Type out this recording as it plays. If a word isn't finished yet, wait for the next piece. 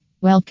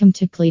Welcome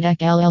to Cleatech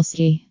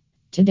LLC.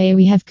 Today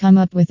we have come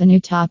up with a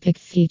new topic: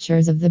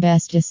 features of the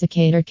best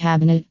desiccator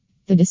cabinet.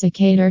 The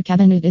desiccator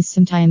cabinet is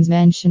sometimes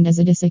mentioned as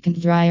a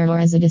desiccant dryer or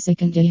as a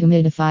desiccant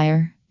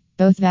dehumidifier.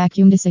 Both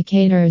vacuum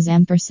desiccators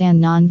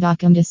and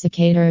non-vacuum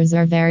desiccators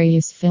are very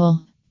useful.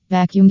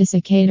 Vacuum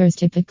desiccators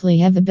typically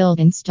have a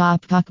built-in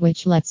stopcock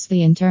which lets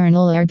the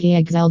internal air be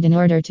exhaled in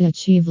order to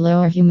achieve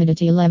lower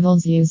humidity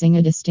levels using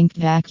a distinct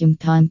vacuum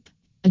pump.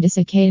 A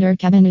desiccator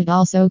cabinet,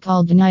 also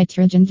called a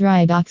nitrogen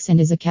dry box, and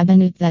is a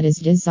cabinet that is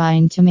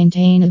designed to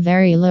maintain a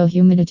very low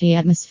humidity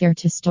atmosphere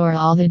to store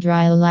all the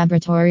dry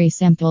laboratory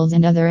samples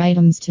and other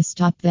items to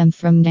stop them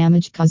from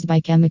damage caused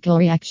by chemical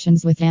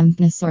reactions with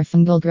dampness or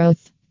fungal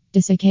growth.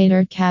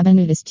 Desiccator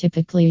cabinet is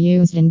typically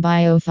used in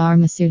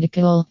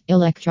biopharmaceutical,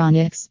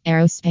 electronics,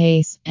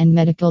 aerospace, and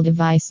medical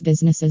device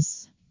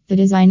businesses. The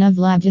design of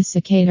lab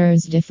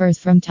desiccators differs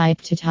from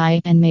type to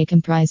type and may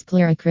comprise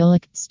clear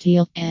acrylic,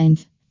 steel,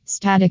 and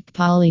static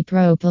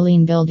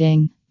polypropylene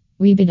building.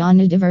 We bid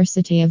on a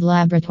diversity of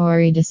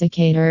laboratory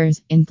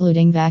desiccators,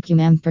 including vacuum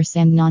 &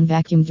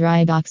 non-vacuum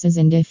dry boxes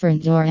in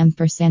different door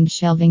 &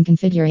 shelving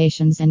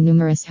configurations and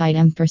numerous height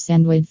 &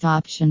 width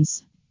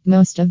options.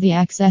 Most of the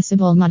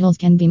accessible models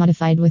can be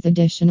modified with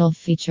additional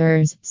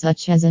features,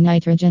 such as a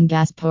nitrogen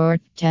gas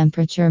port,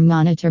 temperature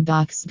monitor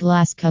box,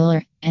 glass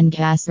color, and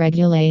gas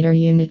regulator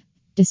unit.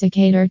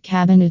 Desiccator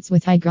cabinets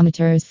with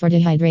hygrometers for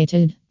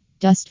dehydrated,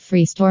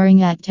 dust-free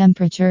storing at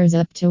temperatures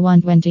up to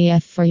 120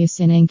 F for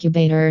use in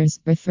incubators,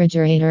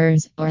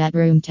 refrigerators, or at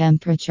room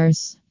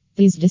temperatures.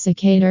 These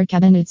desiccator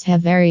cabinets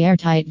have very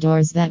airtight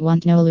doors that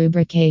want no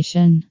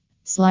lubrication.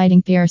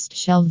 Sliding pierced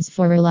shelves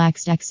for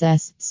relaxed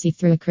access,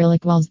 see-through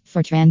acrylic walls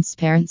for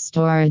transparent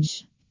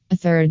storage. A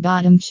third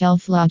bottom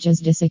shelf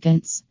lodges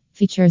desiccants.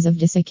 Features of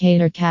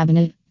desiccator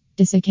cabinet.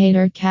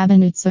 Desiccator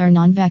cabinets are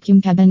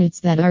non-vacuum cabinets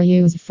that are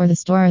used for the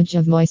storage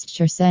of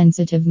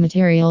moisture-sensitive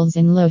materials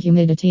in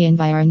low-humidity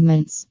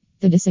environments.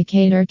 The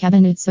desiccator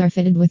cabinets are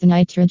fitted with a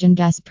nitrogen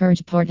gas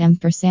purge port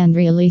 &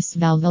 release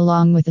valve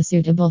along with a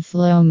suitable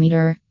flow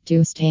meter.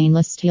 2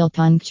 stainless steel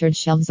punctured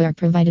shelves are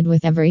provided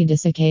with every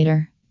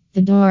desiccator.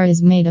 The door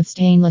is made of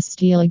stainless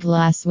steel. A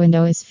glass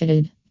window is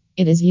fitted.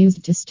 It is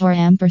used to store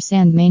 &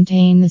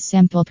 maintain the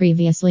sample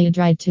previously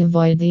dried to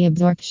avoid the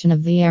absorption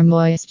of the air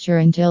moisture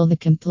until the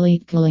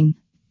complete cooling.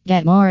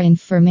 Get more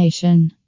information.